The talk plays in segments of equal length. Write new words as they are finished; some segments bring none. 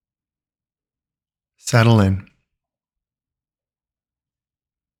Settle in.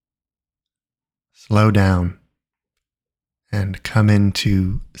 Slow down and come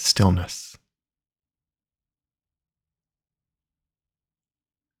into stillness.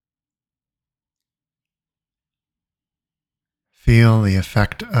 Feel the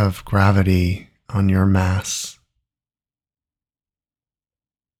effect of gravity on your mass.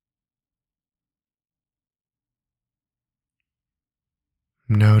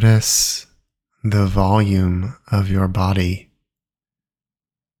 Notice the volume of your body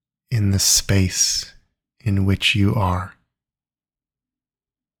in the space in which you are.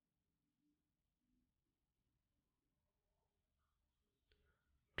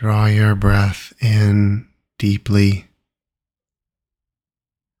 Draw your breath in deeply,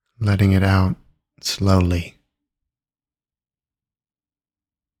 letting it out slowly.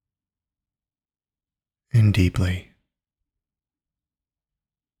 In deeply.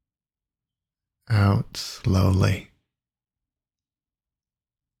 Out slowly.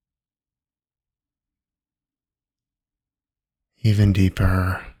 Even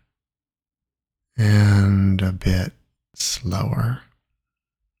deeper and a bit slower.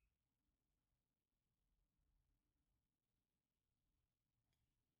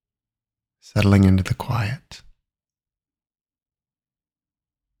 Settling into the quiet.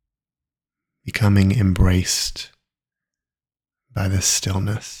 Becoming embraced by the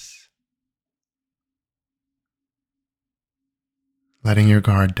stillness. Letting your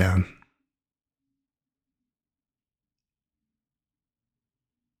guard down.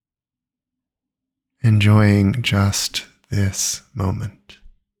 Enjoying just this moment.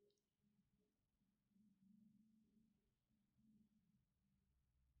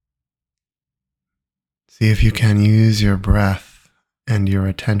 See if you can use your breath and your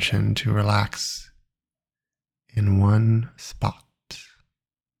attention to relax in one spot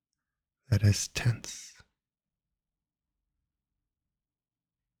that is tense.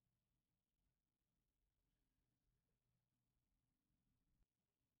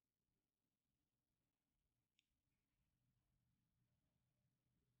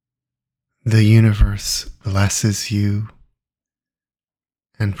 The universe blesses you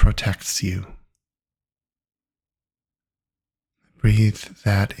and protects you. Breathe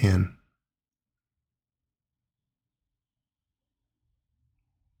that in.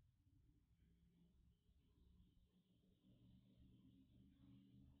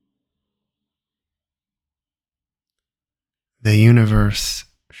 The universe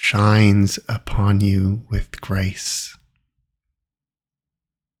shines upon you with grace.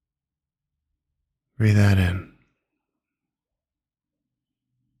 Breathe that in.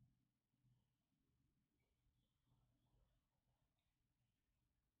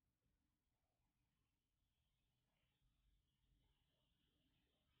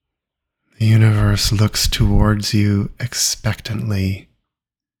 The universe looks towards you expectantly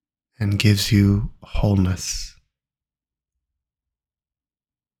and gives you wholeness.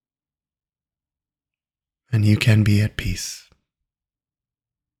 And you can be at peace.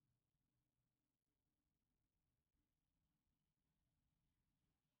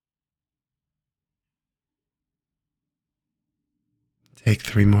 Take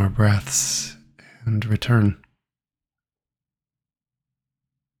 3 more breaths and return.